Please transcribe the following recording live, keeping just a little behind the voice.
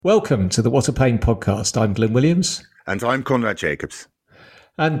Welcome to the What a Pain podcast. I'm Glyn Williams. And I'm Conrad Jacobs.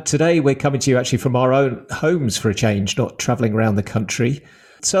 And today we're coming to you actually from our own homes for a change, not travelling around the country.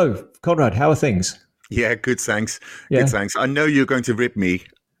 So, Conrad, how are things? Yeah, good, thanks. Good, thanks. I know you're going to rip me.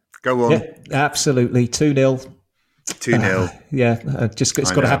 Go on. Yeah, absolutely. 2-0. 2-0.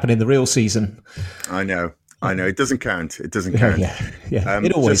 It's got to happen in the real season. I know. It doesn't count. It doesn't count. Yeah.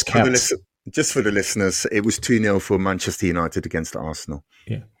 It always counts. Just for the listeners, it was 2-0 for Manchester United against Arsenal.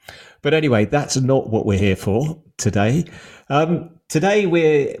 Yeah. But anyway, that's not what we're here for today. Today,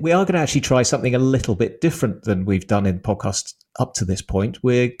 we are going to actually try something a little bit different than we've done in podcasts up to this point.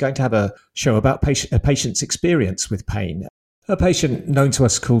 We're going to have a show about a patient's experience with pain. A patient known to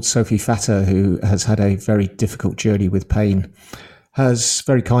us called Sofia Fateh, who has had a very difficult journey with pain, has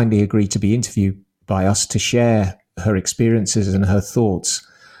very kindly agreed to be interviewed by us to share her experiences and her thoughts.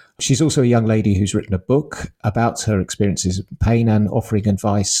 She's also a young lady who's written a book about her experiences of pain and offering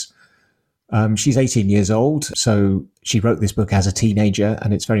advice. She's 18 years old, so she wrote this book as a teenager,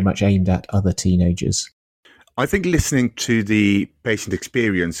 and it's very much aimed at other teenagers. I think listening to the patient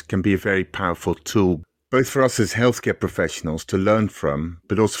experience can be a very powerful tool, both for us as healthcare professionals to learn from,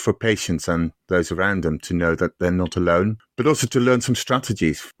 but also for patients and those around them to know that they're not alone, but also to learn some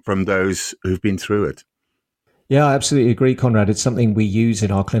strategies from those who've been through it. Yeah, I absolutely agree, Conrad. It's something we use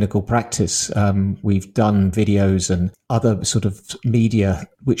in our clinical practice. We've done videos and other sort of media,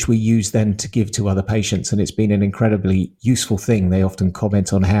 which we use then to give to other patients. And it's been an incredibly useful thing. They often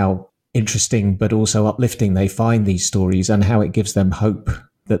comment on how interesting, but also uplifting they find these stories and how it gives them hope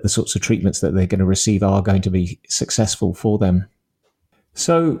that the sorts of treatments that they're going to receive are going to be successful for them.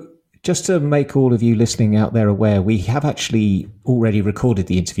 So just to make all of you listening out there aware, we have actually already recorded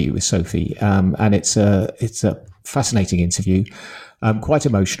the interview with Sophie, and it's a fascinating interview, quite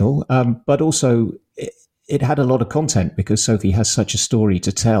emotional, but also it had a lot of content because Sophie has such a story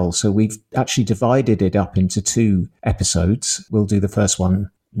to tell. So we've actually divided it up into 2 episodes. We'll do the first one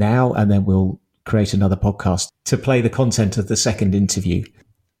now, and then we'll create another podcast to play the content of the second interview.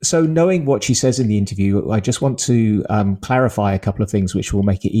 So knowing what she says in the interview, I just want to clarify a couple of things which will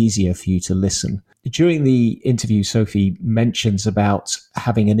make it easier for you to listen. During the interview, Sophie mentions about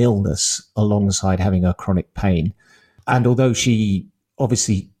having an illness alongside having a chronic pain. And although she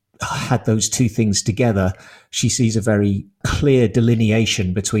obviously had those 2 things together, she sees a very clear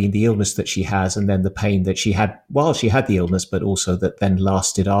delineation between the illness that she has and then the pain that she had while she had the illness, but also that then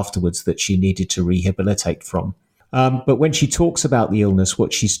lasted afterwards that she needed to rehabilitate from. But when she talks about the illness,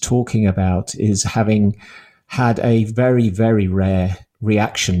 what she's talking about is having had a very, very rare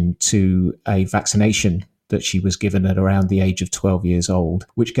reaction to a vaccination that she was given at around the age of 12 years old,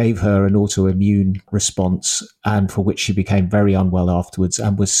 which gave her an autoimmune response and for which she became very unwell afterwards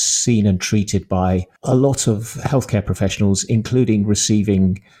and was seen and treated by a lot of healthcare professionals, including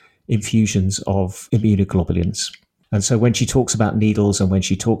receiving infusions of immunoglobulins. And so when she talks about needles and when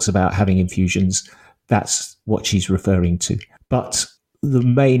she talks about having infusions, that's what she's referring to. But the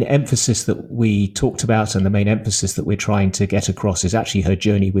main emphasis that we talked about and the main emphasis that we're trying to get across is actually her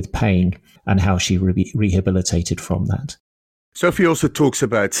journey with pain and how she rehabilitated from that. Sophie also talks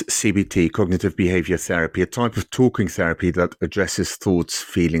about CBT, cognitive behavior therapy, a type of talking therapy that addresses thoughts,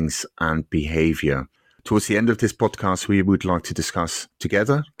 feelings, and behavior. Towards the end of this podcast, we would like to discuss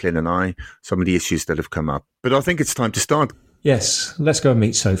together, Glyn and I, some of the issues that have come up. But I think it's time to start. Yes, let's go and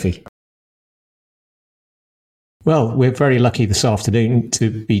meet Sophie. Well, we're very lucky this afternoon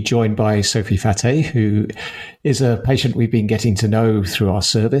to be joined by Sofia Fateh, who is a patient we've been getting to know through our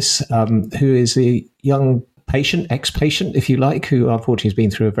service, who is a young patient, ex-patient, if you like, who unfortunately has been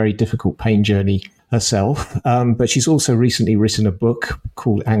through a very difficult pain journey herself. But she's also recently written a book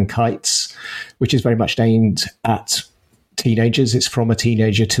called Ankites, which is very much aimed at teenagers. It's from a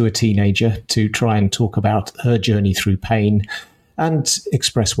teenager to try and talk about her journey through pain and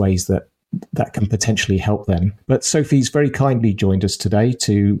express ways that can potentially help them. But Sophie's very kindly joined us today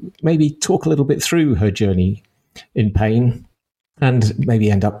to maybe talk a little bit through her journey in pain and maybe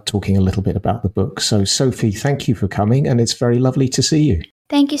end up talking a little bit about the book. So Sophie, thank you for coming, and it's very lovely to see you.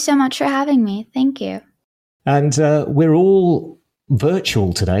 Thank you so much for having me. Thank you. And we're all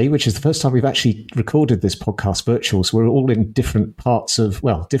virtual today, which is the first time we've actually recorded this podcast virtual. So we're all in different parts of,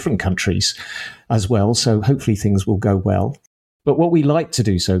 different countries as well. So hopefully things will go well. But what we like to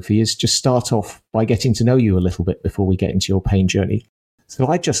do, Sophie, is just start off by getting to know you a little bit before we get into your pain journey. So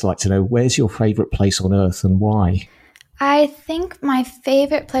I'd just like to know, where's your favourite place on earth and why? I think my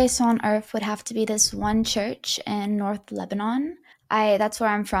favorite place on earth would have to be this one church in North Lebanon. That's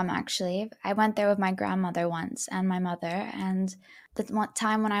where I'm from, actually. I went there with my grandmother once and my mother. And the one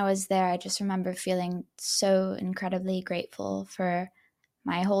time when I was there, I just remember feeling so incredibly grateful for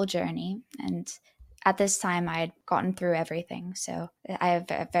my whole journey. And at this time, I had gotten through everything. So I have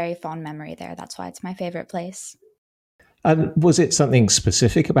a very fond memory there. That's why it's my favorite place. And was it something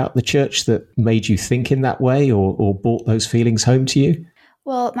specific about the church that made you think in that way or brought those feelings home to you?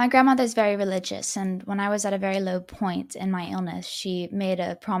 Well, my grandmother's very religious, and when I was at a very low point in my illness, she made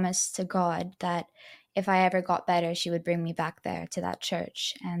a promise to God that if I ever got better, she would bring me back there to that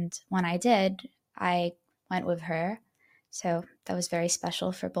church. And when I did, I went with her. So that was very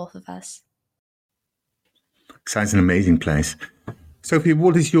special for both of us. Sounds an amazing place. Sophie,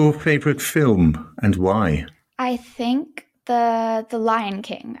 what is your favorite film and why? I think the Lion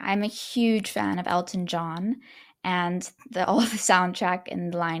King. I'm a huge fan of Elton John, and all the soundtrack in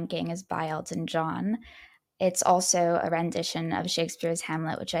The Lion King is by Elton John. It's also a rendition of Shakespeare's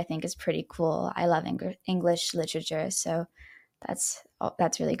Hamlet, which I think is pretty cool. I love English literature, so that's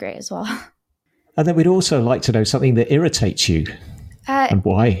really great as well. And then we'd also like to know something that irritates you and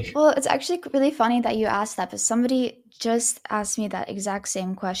why. Well, it's actually really funny that you asked that, but somebody just asked me that exact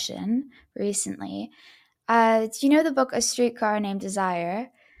same question recently. Do you know the book A Streetcar Named Desire?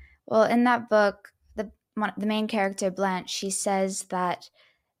 Well, in that book, the main character, Blanche, she says that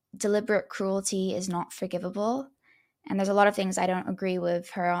deliberate cruelty is not forgivable. And there's a lot of things I don't agree with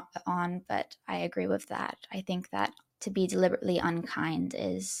her on, but I agree with that. I think that to be deliberately unkind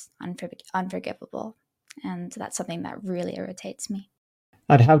is unforgivable. And that's something that really irritates me.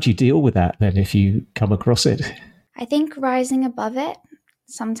 And how do you deal with that then if you come across it? I think rising above it,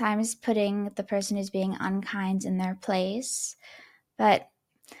 sometimes putting the person who's being unkind in their place. But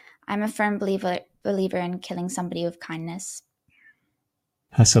I'm a firm believer in killing somebody with kindness.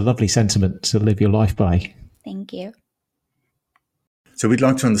 That's a lovely sentiment to live your life by. Thank you. So we'd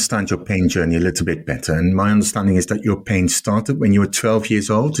like to understand your pain journey a little bit better. And my understanding is that your pain started when you were 12 years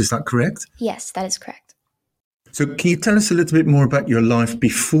old. Is that correct? Yes, that is correct. So can you tell us a little bit more about your life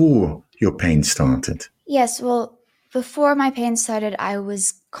before your pain started? Yes, well, before my pain started, I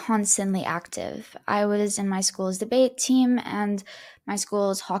was constantly active. I was in my school's debate team and my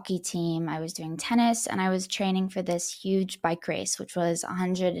school's hockey team. I was doing tennis and I was training for this huge bike race, which was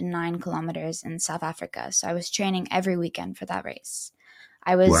 109 kilometers in South Africa. So I was training every weekend for that race.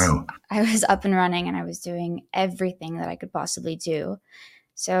 I was up and running and I was doing everything that I could possibly do.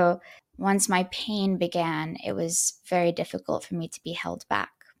 So once my pain began, it was very difficult for me to be held back.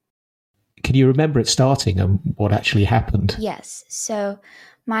 Can you remember it starting and what actually happened? Yes. So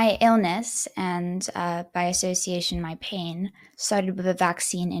my illness and by association, my pain started with a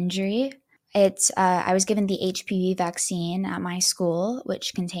vaccine injury. I was given the HPV vaccine at my school,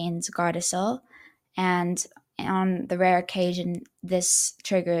 which contains Gardasil. And on the rare occasion, this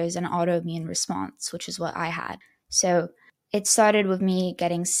triggers an autoimmune response, which is what I had. So it started with me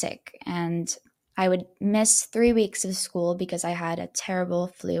getting sick, and I would miss 3 weeks of school because I had a terrible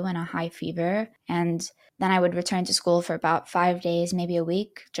flu and a high fever. And then I would return to school for about 5 days, maybe a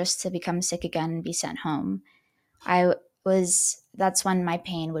week, just to become sick again and be sent home. That's when my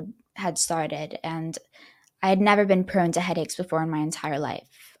pain had started. And I had never been prone to headaches before in my entire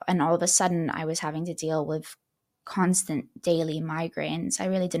life. And all of a sudden I was having to deal with constant daily migraines. I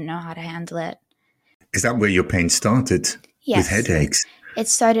really didn't know how to handle it. Is that where your pain started? Yes. With headaches? It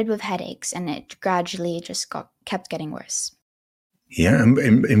started with headaches and it gradually just kept getting worse. Yeah.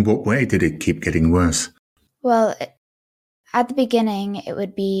 In what way did it keep getting worse? Well, at the beginning, it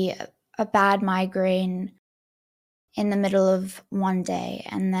would be a bad migraine in the middle of one day,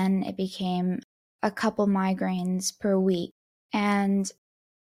 and then it became a couple migraines per week. And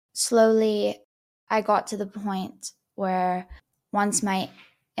slowly, I got to the point where once my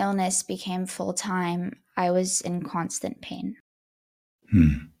illness became full-time, I was in constant pain.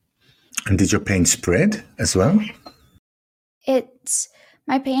 And did your pain spread as well?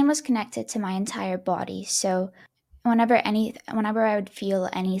 My pain was connected to my entire body. So whenever I would feel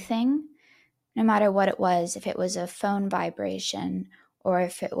anything, no matter what it was, if it was a phone vibration or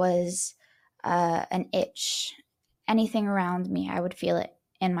if it was an itch, anything around me, I would feel it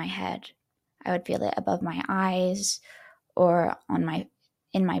in my head. I would feel it above my eyes or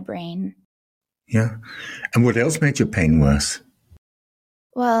in my brain. Yeah. And what else made your pain worse?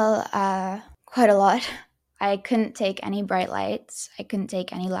 Well, quite a lot. I couldn't take any bright lights. I couldn't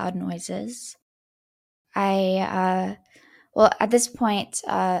take any loud noises. At this point,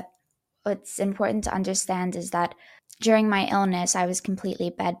 what's important to understand is that during my illness, I was completely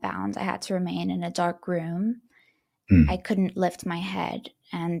bedbound. I had to remain in a dark room. I couldn't lift my head.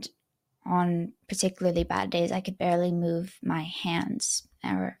 And on particularly bad days, I could barely move my hands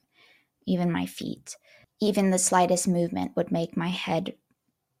or even my feet. Even the slightest movement would make my head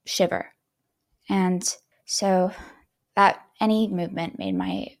shiver. And so that any movement made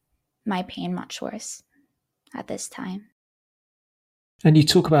my pain much worse at this time. And you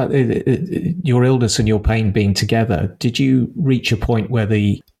talk about your illness and your pain being together. Did you reach a point where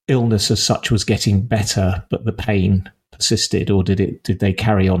the illness as such was getting better, but the pain persisted, or did they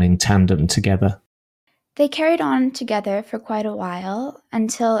carry on in tandem together? They carried on together for quite a while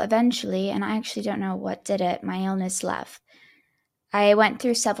until eventually, and I actually don't know what did it, my illness left. I went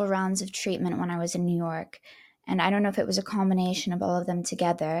through several rounds of treatment when I was in New York, and I don't know if it was a combination of all of them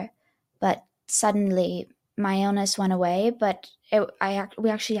together, but suddenly my illness went away, but we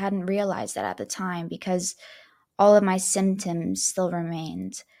actually hadn't realized that at the time because all of my symptoms still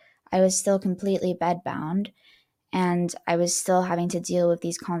remained. I was still completely bedbound, and I was still having to deal with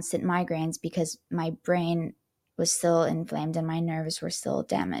these constant migraines because my brain was still inflamed and my nerves were still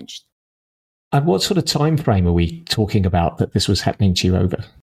damaged. And what sort of time frame are we talking about that this was happening to you over?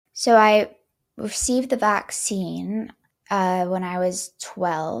 So I received the vaccine when I was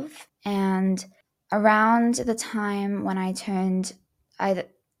 12, and around the time when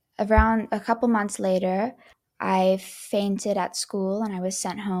around a couple months later, I fainted at school and I was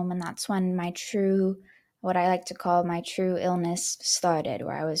sent home, and that's when what I like to call my true illness started,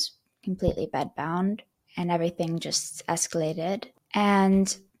 where I was completely bedbound and everything just escalated.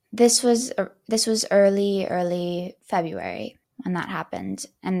 And this was early February when that happened.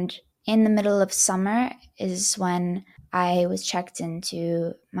 And in the middle of summer is when I was checked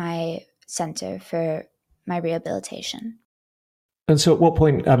into my center for my rehabilitation. And so at what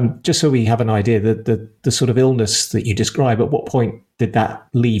point, just so we have an idea, the sort of illness that you describe, at what point did that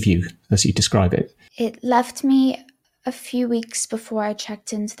leave you as you describe it? It left me a few weeks before I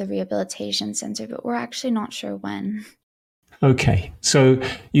checked into the rehabilitation center, but we're actually not sure when. Okay. So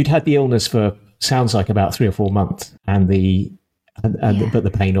you'd had the illness for, sounds like, about 3 or 4 months, but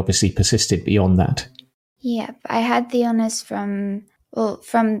the pain obviously persisted beyond that. Yeah, I had the illness from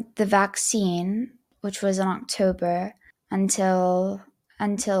the vaccine, which was in October, until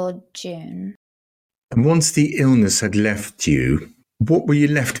June. And once the illness had left you, what were you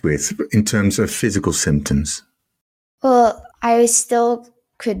left with in terms of physical symptoms? Well, I was still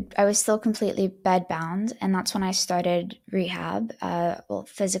completely bedbound, and that's when I started rehab,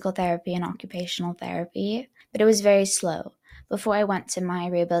 physical therapy and occupational therapy, but it was very slow. Before I went to my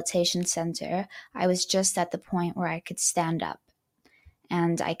rehabilitation center, I was just at the point where I could stand up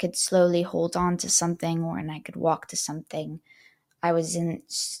and I could slowly hold on to something, and I could walk to something. I was in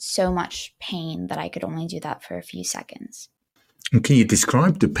so much pain that I could only do that for a few seconds. And can you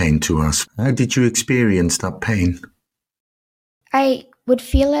describe the pain to us? How did you experience that pain? I would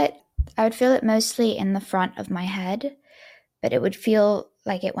feel it mostly in the front of my head, but it would feel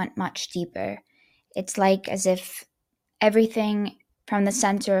like it went much deeper. It's like as if everything from the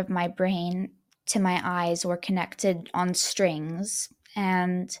center of my brain to my eyes were connected on strings,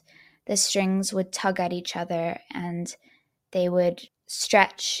 and the strings would tug at each other and they would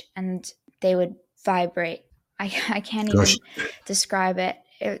stretch and they would vibrate. I can't even describe it.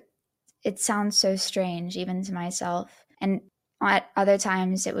 It sounds so strange even to myself. And at other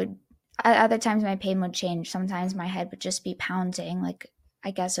times my pain would change. Sometimes my head would just be pounding, like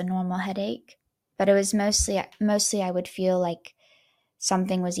I guess a normal headache. But it was mostly I would feel like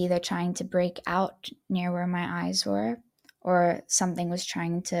something was either trying to break out near where my eyes were, or something was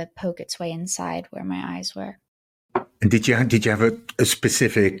trying to poke its way inside where my eyes were. And did you have a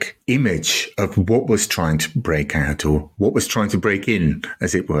specific image of what was trying to break out, or what was trying to break in,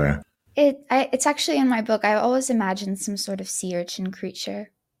 as it were? It's actually in my book. I always imagined some sort of sea urchin creature.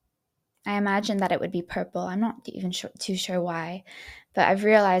 I imagined that it would be purple. I'm not even too sure why, but I've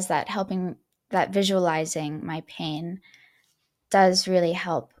realized that visualizing my pain does really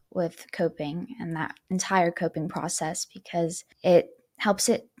help with coping and that entire coping process, because it helps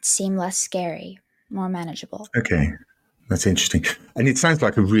it seem less scary, more manageable. Okay, that's interesting. And it sounds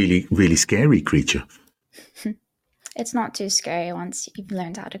like a really, really scary creature. It's not too scary once you've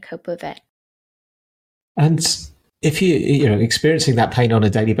learned how to cope with it. And if you're experiencing that pain on a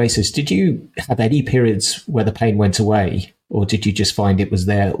daily basis, did you have any periods where the pain went away, or did you just find it was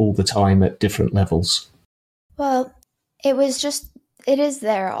there all the time at different levels? Well, it is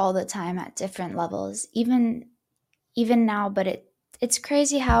there all the time at different levels, even now, but it's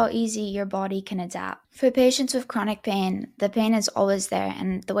crazy how easy your body can adapt. For patients with chronic pain, the pain is always there,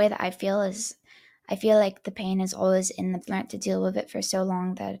 and the way that I feel like the pain is always in. I've learned to deal with it for so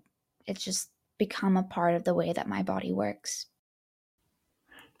long that it's just become a part of the way that my body works.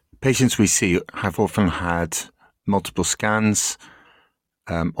 Patients we see have often had multiple scans,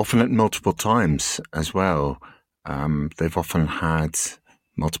 often at multiple times as well. They've often had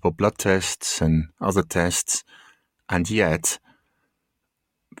multiple blood tests and other tests. And yet,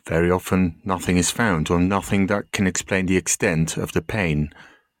 very often nothing is found, or nothing that can explain the extent of the pain.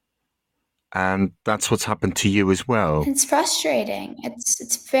 And that's what's happened to you as well. It's frustrating.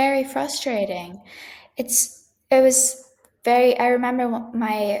 It's very frustrating. It was very. I remember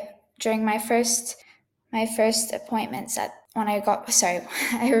during my first appointments at when I got sorry.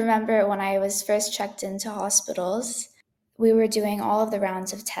 I remember when I was first checked into hospitals. We were doing all of the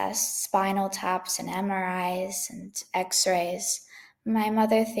rounds of tests, spinal taps and MRIs and X-rays. My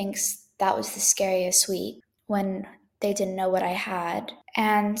mother thinks that was the scariest week when they didn't know what I had.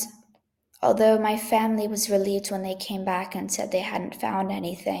 And although my family was relieved when they came back and said they hadn't found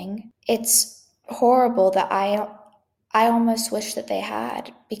anything, it's horrible that I almost wish that they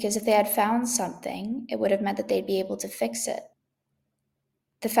had, because if they had found something, it would have meant that they'd be able to fix it.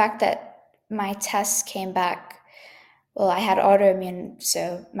 The fact that my tests came back, well, I had autoimmune,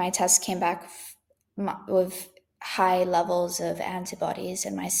 so my tests came back with high levels of antibodies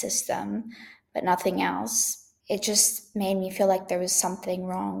in my system, but nothing else. It just made me feel like there was something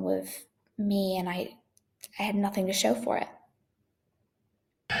wrong with me, and I had nothing to show for it.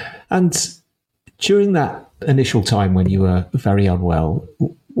 And during that initial time when you were very unwell,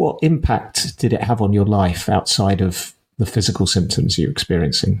 what impact did it have on your life outside of the physical symptoms you're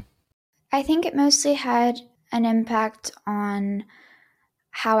experiencing? I think it mostly had an impact on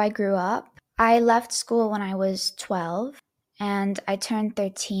how I grew up. I left school when I was 12, and I turned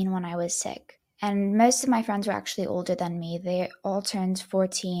 13 when I was sick. And most of my friends were actually older than me. They all turned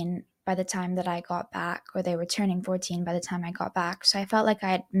 14 by the time that I got back, or they were turning 14 by the time I got back. So I felt like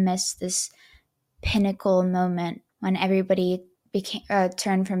I had missed this pinnacle moment when everybody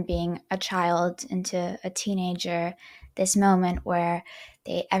turned from being a child into a teenager. This moment where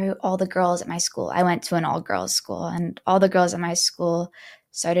all the girls at my school, I went to an all-girls school, and all the girls at my school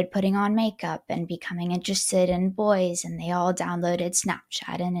started putting on makeup and becoming interested in boys, and they all downloaded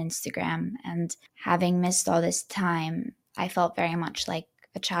Snapchat and Instagram. And having missed all this time, I felt very much like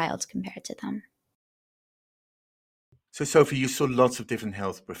a child compared to them. So, Sophie, you saw lots of different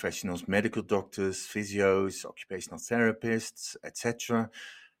health professionals, medical doctors, physios, occupational therapists, etc.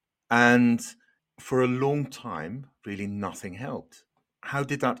 And for a long time, really nothing helped. How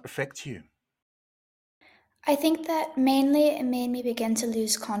did that affect you? I think that mainly it made me begin to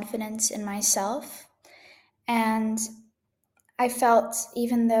lose confidence in myself. And I felt,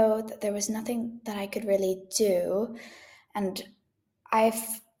 even though that there was nothing that I could really do, and I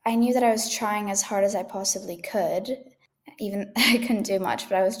knew that I was trying as hard as I possibly could. Even I couldn't do much,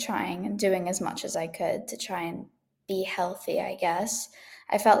 but I was trying and doing as much as I could to try and be healthy, I guess.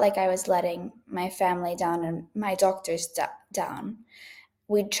 I felt like I was letting my family down and my doctors down.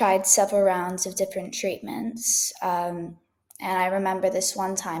 We'd tried several rounds of different treatments. And I remember this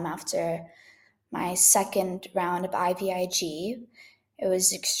one time after my second round of IVIG, it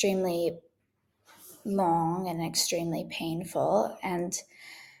was extremely long and extremely painful. And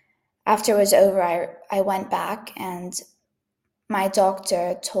after it was over, I went back, and my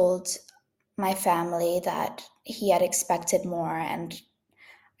doctor told my family that he had expected more. And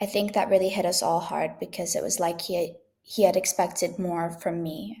I think that really hit us all hard, because it was like he had expected more from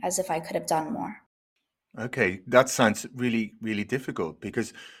me, as if I could have done more. Okay, that sounds really, really difficult,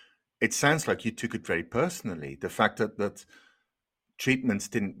 because it sounds like you took it very personally. The fact that treatments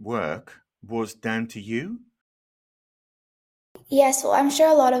didn't work was down to you. Yes, well, I'm sure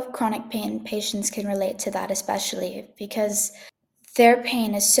a lot of chronic pain patients can relate to that, especially because their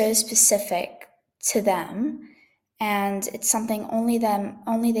pain is so specific to them, and it's something only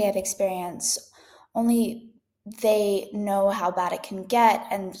they have experienced, only they know how bad it can get.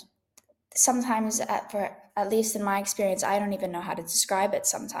 And sometimes, at least in my experience, I don't even know how to describe it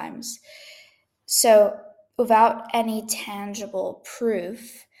sometimes. So without any tangible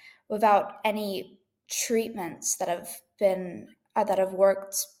proof, without any treatments that have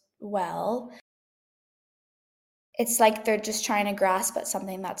worked well, it's like they're just trying to grasp at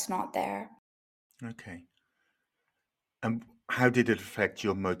something that's not there. Okay. And how did it affect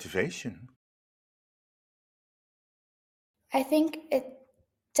your motivation? I think it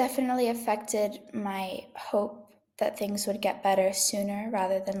definitely affected my hope that things would get better sooner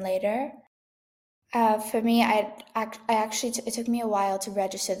rather than later. For me, it took me a while to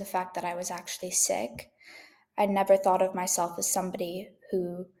register the fact that I was actually sick. I never thought of myself as somebody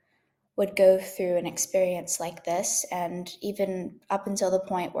who would go through an experience like this. And even up until the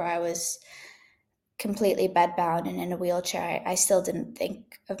point where I was completely bedbound and in a wheelchair, I still didn't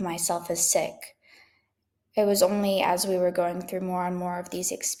think of myself as sick. It was only as we were going through more and more of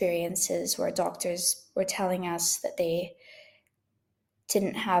these experiences where doctors were telling us that they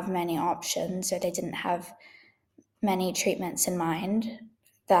didn't have many options, or they didn't have many treatments in mind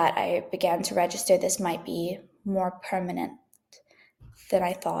that I began to register this might be more permanent than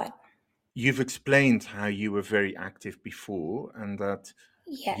I thought. You've explained how you were very active before and that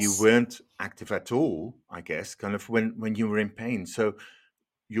you Yes. weren't active at all, I guess, kind of when you were in pain. So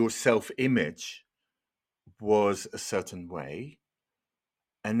your self-image was a certain way.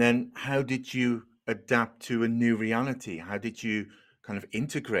 And then how did you adapt to a new reality? How did you kind of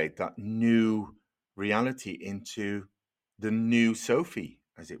integrate that new reality into the new Sophie,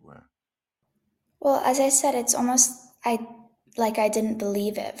 as it were? Well, as I said, it's almost I didn't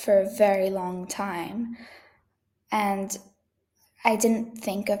believe it for a very long time. And I didn't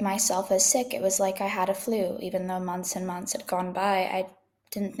think of myself as sick. It was like I had a flu, even though months and months had gone by. I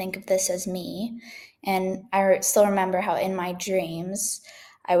didn't think of this as me. And I still remember how in my dreams,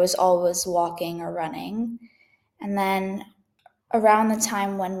 I was always walking or running. And then around the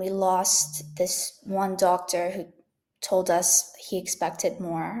time when we lost this one doctor who told us he expected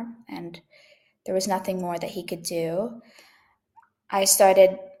more and there was nothing more that he could do, I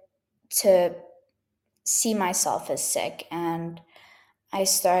started to see myself as sick, and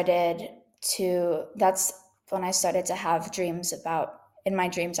that's when I started to have dreams about, in my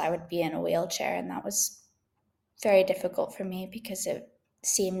dreams, I would be in a wheelchair. And that was very difficult for me because it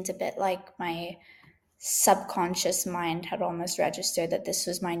seemed a bit like my subconscious mind had almost registered that this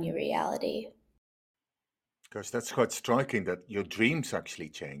was my new reality. Because that's quite striking that your dreams actually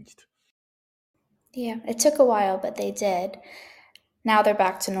changed. Yeah, it took a while, but they did. Now they're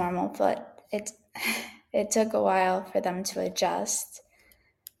back to normal, but it took a while for them to adjust.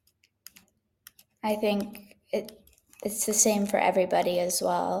 I think it's the same for everybody as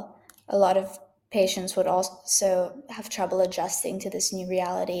well. A lot of patients would also have trouble adjusting to this new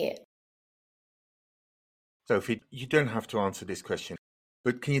reality. Sophie, you don't have to answer this question,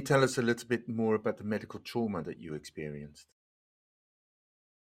 but can you tell us a little bit more about the medical trauma that you experienced?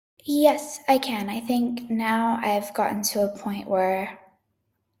 Yes, I can. I think now I've gotten to a point where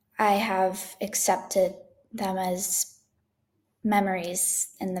I have accepted them as memories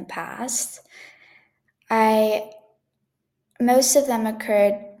in the past. Most of them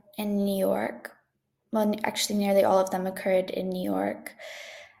occurred in New York. Well, actually, nearly all of them occurred in New York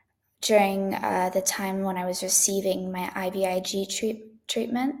during the time when I was receiving my IVIG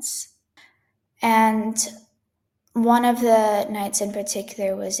treatments. And one of the nights in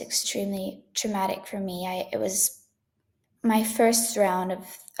particular was extremely traumatic for me. It was my first round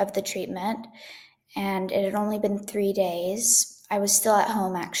of the treatment, and it had only been 3 days. I was still at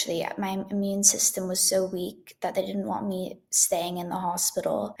home, actually. My immune system was so weak that they didn't want me staying in the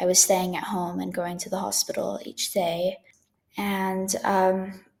hospital. I was staying at home and going to the hospital each day. And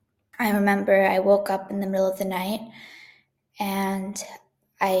I remember I woke up in the middle of the night and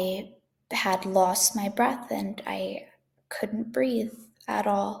I had lost my breath and I couldn't breathe at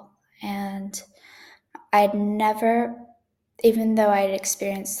all. And I'd never, even though I'd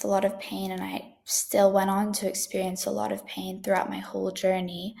experienced a lot of pain, and I still went on to experience a lot of pain throughout my whole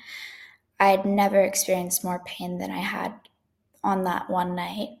journey, I'd never experienced more pain than I had on that one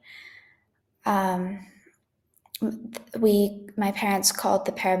night. My parents called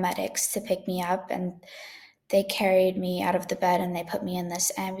the paramedics to pick me up, and they carried me out of the bed and they put me in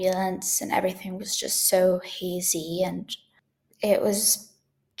this ambulance, and everything was just so hazy, and it was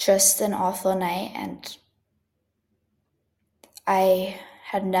just an awful night. And I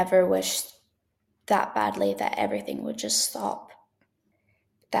had never wished that badly that everything would just stop.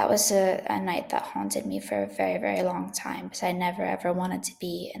 That was a night that haunted me for a very, very long time because I never ever wanted to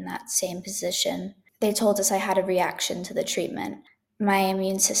be in that same position. They told us I had a reaction to the treatment. My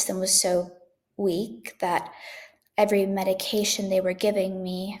immune system was so weak that every medication they were giving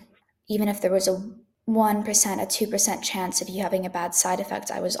me, even if there was a 1%, a 2% chance of you having a bad side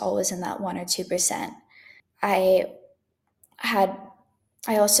effect, I was always in that 1 or 2%. I had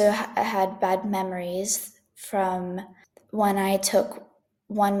I also had bad memories from when I took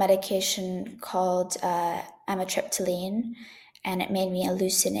one medication called amitriptyline, and it made me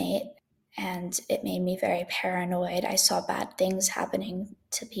hallucinate, and it made me very paranoid. I saw bad things happening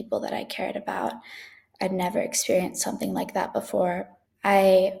to people that I cared about. I'd never experienced something like that before.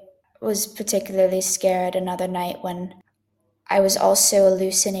 I was particularly scared another night when I was also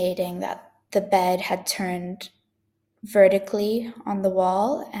hallucinating that the bed had turned vertically on the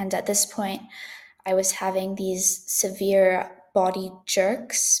wall. And at this point, I was having these severe body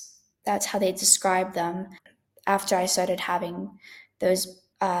jerks. That's how they describe them. After I started having those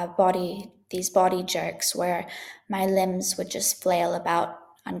these body jerks where my limbs would just flail about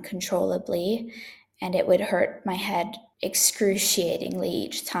uncontrollably, and it would hurt my head excruciatingly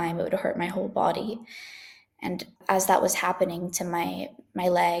each time. It would hurt my whole body. And as that was happening to my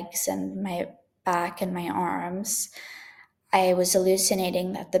legs and my back and my arms, I was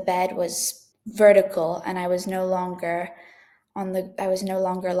hallucinating that the bed was vertical and I was no longer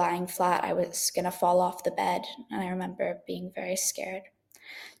lying flat. I was going to fall off the bed, and I remember being very scared.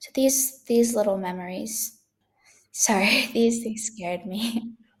 So these little memories, sorry, these things scared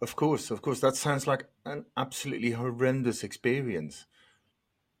me. Of course, of course. That sounds like an absolutely horrendous experience.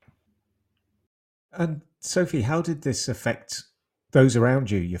 And Sophie, how did this affect those around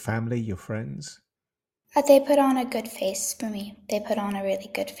you, your family, your friends? They put on a good face for me. They put on a really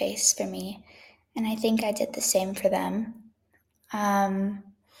good face for me, and I think I did the same for them.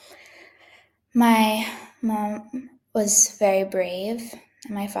 My mom was very brave,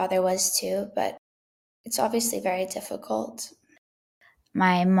 and my father was too, but it's obviously very difficult.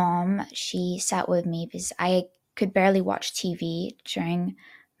 My mom, she sat with me because I could barely watch TV during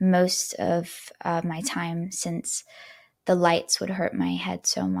most of my time, since the lights would hurt my head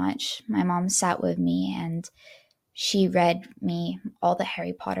so much. My mom sat with me and she read me all the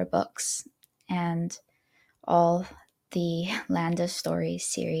Harry Potter books and all the Land of Stories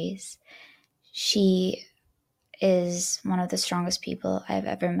series. She is one of the strongest people I've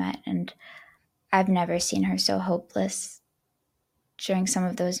ever met, and I've never seen her so hopeless during some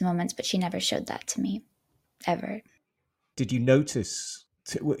of those moments, but she never showed that to me, ever. Did you notice,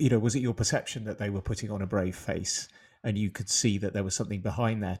 was it your perception that they were putting on a brave face and you could see that there was something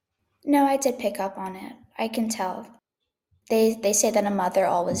behind that? No, I did pick up on it. I can tell. They say that a mother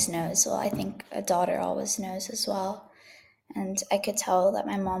always knows. Well, I think a daughter always knows as well. And I could tell that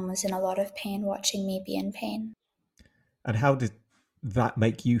my mom was in a lot of pain watching me be in pain. And how did that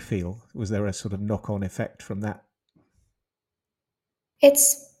make you feel? Was there a sort of knock-on effect from that?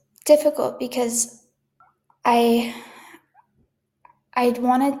 It's difficult because I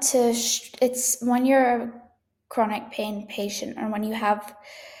wanted to. It's when you're a chronic pain patient, or when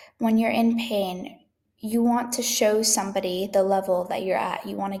you're in pain, you want to show somebody the level that you're at.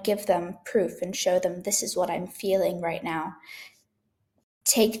 You want to give them proof and show them, this is what I'm feeling right now.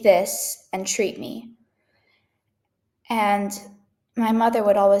 Take this and treat me. And my mother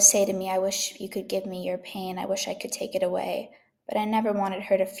would always say to me, I wish you could give me your pain. I wish I could take it away. But I never wanted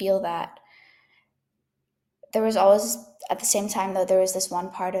her to feel that. There was always, at the same time though, there was this one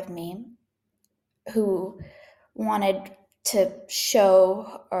part of me who wanted to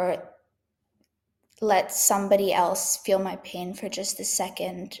show or let somebody else feel my pain for just a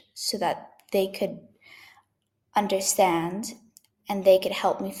second so that they could understand and they could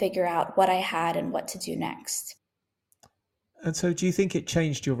help me figure out what I had and what to do next. And so do you think it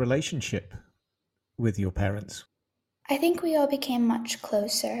changed your relationship with your parents? I think we all became much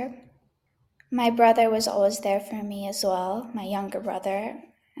closer. My brother was always there for me as well, my younger brother,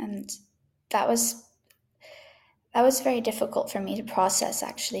 and that was very difficult for me to process,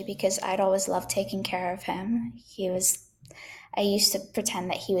 actually, because I'd always loved taking care of him. I used to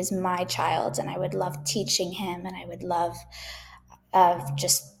pretend that he was my child, and I would love teaching him, and I would love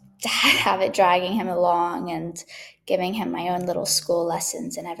just have it dragging him along and giving him my own little school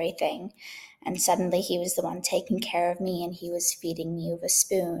lessons and everything. And suddenly he was the one taking care of me, and he was feeding me with a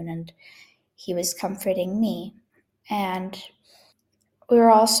spoon, and he was comforting me. And we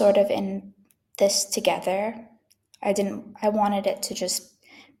were all sort of in this together. I wanted it to just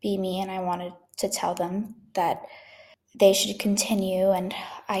be me, and I wanted to tell them that they should continue and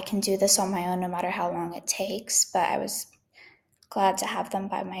I can do this on my own no matter how long it takes. But I was glad to have them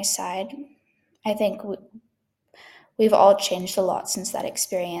by my side. I think we've all changed a lot since that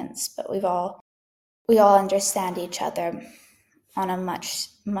experience, but we all understand each other on a much,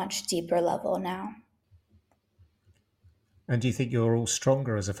 much deeper level now. And do you think you're all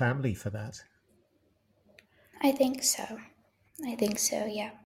stronger as a family for that? I think so.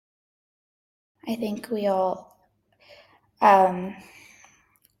 Yeah. I think we all, during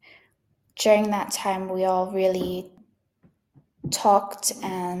that time, we all really talked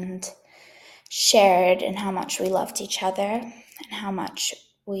and shared in how much we loved each other and how much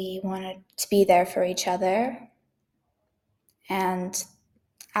we wanted to be there for each other. And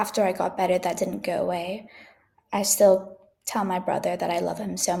after I got better, that didn't go away. I still tell my brother that I love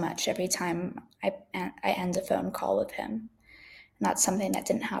him so much every time I end a phone call with him. And that's something that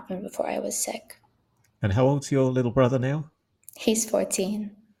didn't happen before I was sick. And how old's your little brother now? He's 14.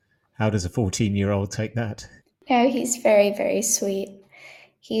 How does a 14-year-old take that? No, he's very, very sweet.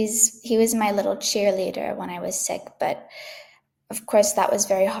 He was my little cheerleader when I was sick, but of course that was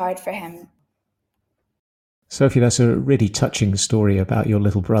very hard for him. Sophie, that's a really touching story about your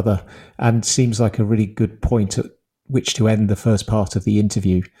little brother, and seems like a really good point at which to end the first part of the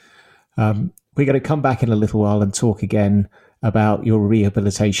interview. We're going to come back in a little while and talk again about your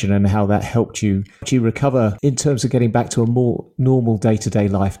rehabilitation and how that helped you recover in terms of getting back to a more normal day-to-day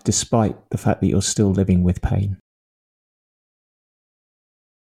life, despite the fact that you're still living with pain.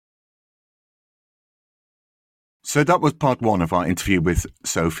 So that was part one of our interview with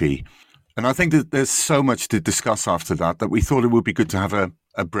Sophie. And I think that there's so much to discuss after that we thought it would be good to have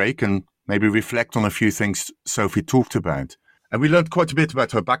a break and maybe reflect on a few things Sophie talked about. And we learned quite a bit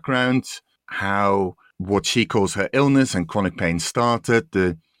about her background, how what she calls her illness and chronic pain started,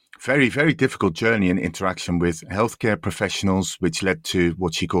 the very, very difficult journey and interaction with healthcare professionals, which led to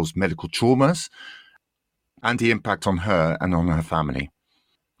what she calls medical traumas, and the impact on her and on her family.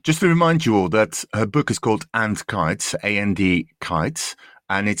 Just to remind you all that her book is called And Kites, A-N-D Kites,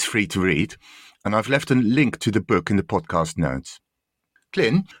 and it's free to read. And I've left a link to the book in the podcast notes.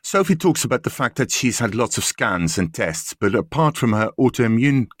 Glyn, Sophie talks about the fact that she's had lots of scans and tests, but apart from her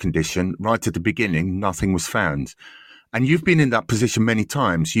autoimmune condition, right at the beginning, nothing was found. And you've been in that position many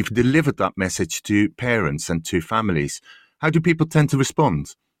times. You've delivered that message to parents and to families. How do people tend to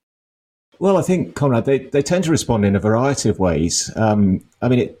respond? Well, I think, Conrad, they tend to respond in a variety of ways. There's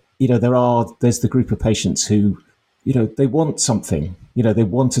the group of patients who, they want something. They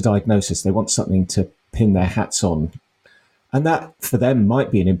want a diagnosis. They want something to pin their hats on. And that, for them,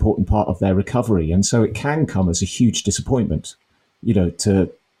 might be an important part of their recovery. And so it can come as a huge disappointment, to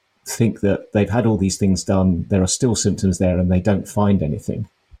think that they've had all these things done, there are still symptoms there, and they don't find anything.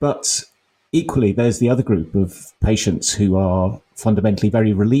 But equally, there's the other group of patients who are fundamentally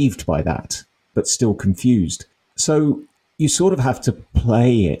very relieved by that, but still confused. So you sort of have to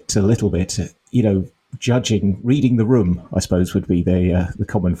play it a little bit, reading the room, I suppose, would be the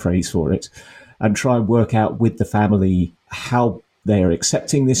common phrase for it, and try and work out with the family how they are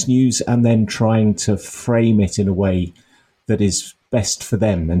accepting this news, and then trying to frame it in a way that is best for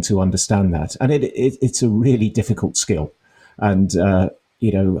them and to understand that. And it's a really difficult skill. And,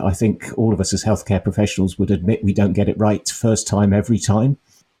 I think all of us as healthcare professionals would admit we don't get it right first time, every time.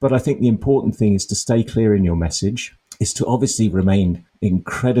 But I think the important thing is to stay clear in your message, is to obviously remain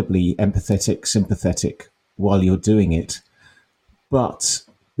incredibly empathetic, sympathetic while you're doing it, but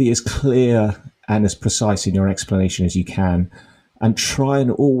be as clear and as precise in your explanation as you can, and try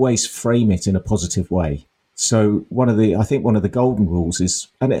and always frame it in a positive way. So one of the golden rules is,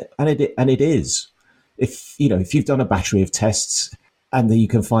 and it is, if you've done a battery of tests and that you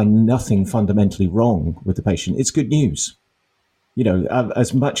can find nothing fundamentally wrong with the patient, it's good news.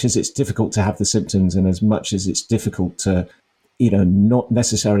 As much as it's difficult to have the symptoms, and as much as it's difficult to, not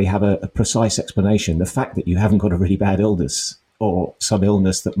necessarily have a precise explanation, the fact that you haven't got a really bad illness or some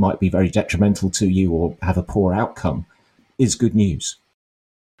illness that might be very detrimental to you or have a poor outcome is good news.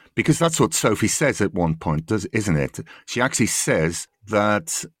 Because that's what Sophie says at one point, isn't it? She actually says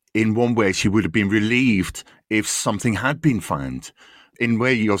that in one way she would have been relieved if something had been found. In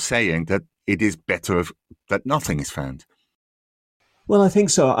where you're saying that it is better that nothing is found. Well, I think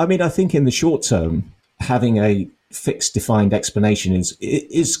so. I think in the short term, having a fixed, defined explanation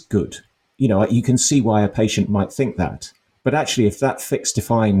is good. You can see why a patient might think that. But actually, if that fixed,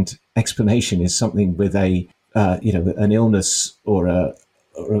 defined explanation is something with an illness or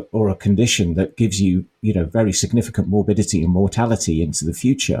a condition that gives you, very significant morbidity and mortality into the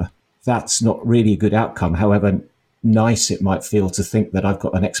future, that's not really a good outcome, however nice it might feel to think that I've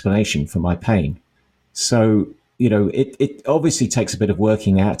got an explanation for my pain. So, it obviously takes a bit of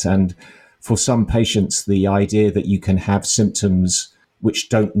working at, and for some patients, the idea that you can have symptoms which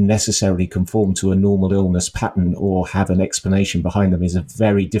don't necessarily conform to a normal illness pattern or have an explanation behind them is a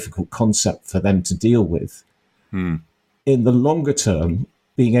very difficult concept for them to deal with. In the longer term,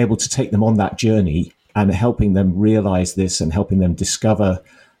 being able to take them on that journey and helping them realize this and helping them discover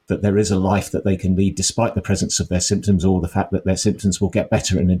that there is a life that they can lead despite the presence of their symptoms, or the fact that their symptoms will get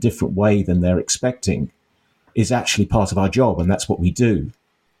better in a different way than they're expecting, is actually part of our job. And that's what we do.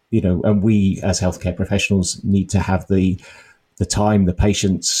 And we as healthcare professionals need to have the time, the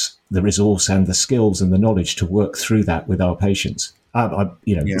patience, the resource and the skills and the knowledge to work through that with our patients.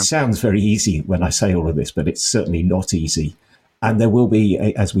 It sounds very easy when I say all of this, but it's certainly not easy. And there will be,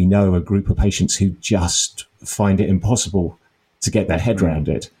 as we know, a group of patients who just find it impossible to get their head around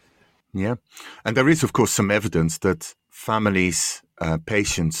it. Yeah. And there is, of course, some evidence that families,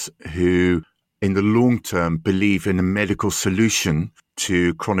 patients who in the long term believe in a medical solution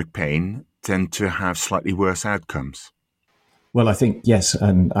to chronic pain tend to have slightly worse outcomes. Well, I think, yes.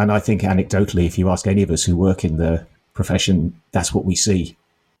 And I think anecdotally, if you ask any of us who work in the profession, that's what we see.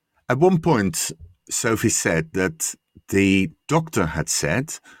 At one point, Sophie said that the doctor had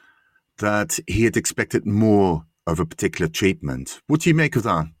said that he had expected more of a particular treatment. What do you make of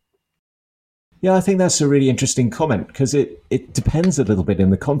that? Yeah, I think that's a really interesting comment because it depends a little bit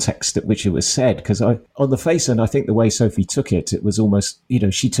in the context at which it was said. Because on the face, and I think the way Sophie took it, it was almost,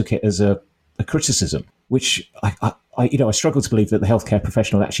 she took it as a criticism, which I struggle to believe that the healthcare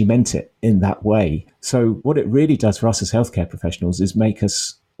professional actually meant it in that way. So what it really does for us as healthcare professionals is make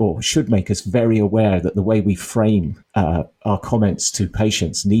us, or should make us, very aware that the way we frame our comments to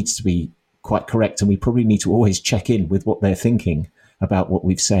patients needs to be quite correct. And we probably need to always check in with what they're thinking about what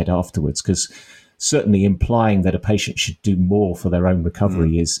we've said afterwards, because certainly implying that a patient should do more for their own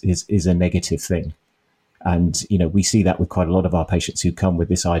recovery is a negative thing. And, we see that with quite a lot of our patients who come with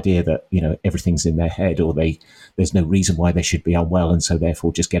this idea that, everything's in their head, or there's no reason why they should be unwell, and so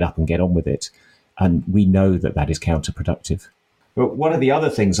therefore just get up and get on with it. And we know that that is counterproductive. But one of the other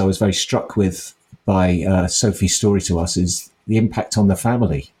things I was very struck with by Sophie's story to us is the impact on the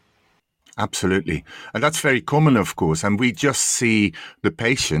family. Absolutely. And that's very common, of course. And we just see the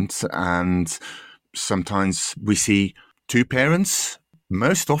patient, and sometimes we see two parents.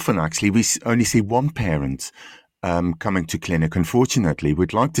 Most often, actually, we only see one parent coming to clinic. Unfortunately,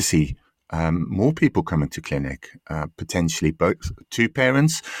 we'd like to see more people coming to clinic, potentially both two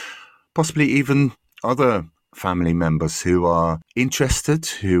parents, possibly even other family members who are interested,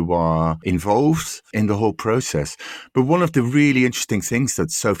 who are involved in the whole process. But one of the really interesting things that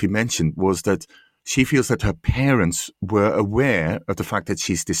Sophie mentioned was that she feels that her parents were aware of the fact that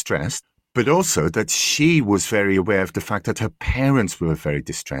she's distressed, but also that she was very aware of the fact that her parents were very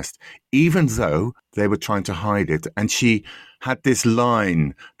distressed, even though they were trying to hide it. And she had this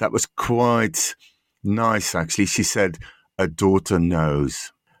line that was quite nice, actually. She said, "A daughter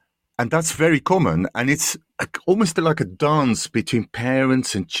knows." And that's very common. And it's almost like a dance between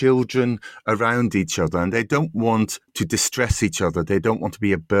parents and children around each other. And they don't want to distress each other. They don't want to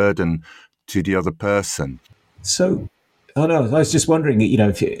be a burden to the other person. So, I was just wondering,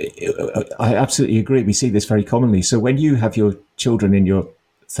 I absolutely agree. We see this very commonly. So when you have your children in your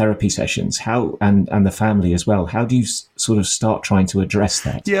therapy sessions, and the family as well, how do you sort of start trying to address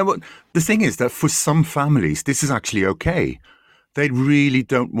that? Yeah, well, the thing is that for some families, this is actually okay. They really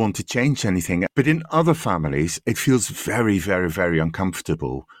don't want to change anything. But in other families, it feels very, very, very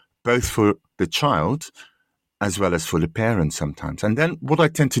uncomfortable, both for the child as well as for the parent sometimes. And then what I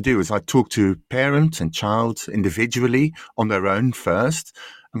tend to do is I talk to parent and child individually on their own first.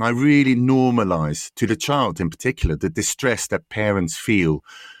 And I really normalize to the child in particular the distress that parents feel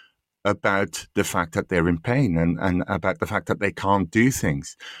about the fact that they're in pain and about the fact that they can't do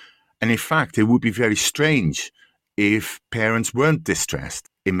things. And in fact, it would be very strange if parents weren't distressed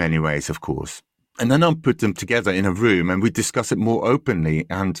in many ways, of course. And then I'll put them together in a room and we discuss it more openly.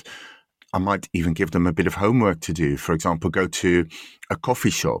 And I might even give them a bit of homework to do. For example, go to a coffee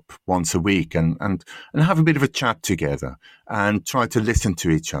shop once a week and have a bit of a chat together and try to listen to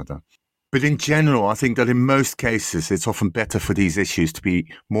each other. But in general, I think that in most cases, it's often better for these issues to be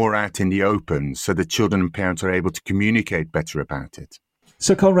more out in the open so that children and parents are able to communicate better about it.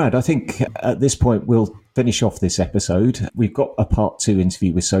 So, Conrad, I think at this point we'll finish off this episode. We've got a part 2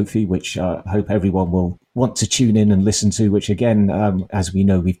 interview with Sophie, which I hope everyone will want to tune in and listen to, which again, as we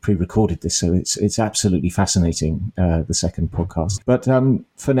know, we've pre-recorded this, so it's absolutely fascinating, the second podcast. But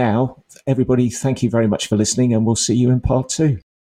for now, everybody, thank you very much for listening, and we'll see you in part 2.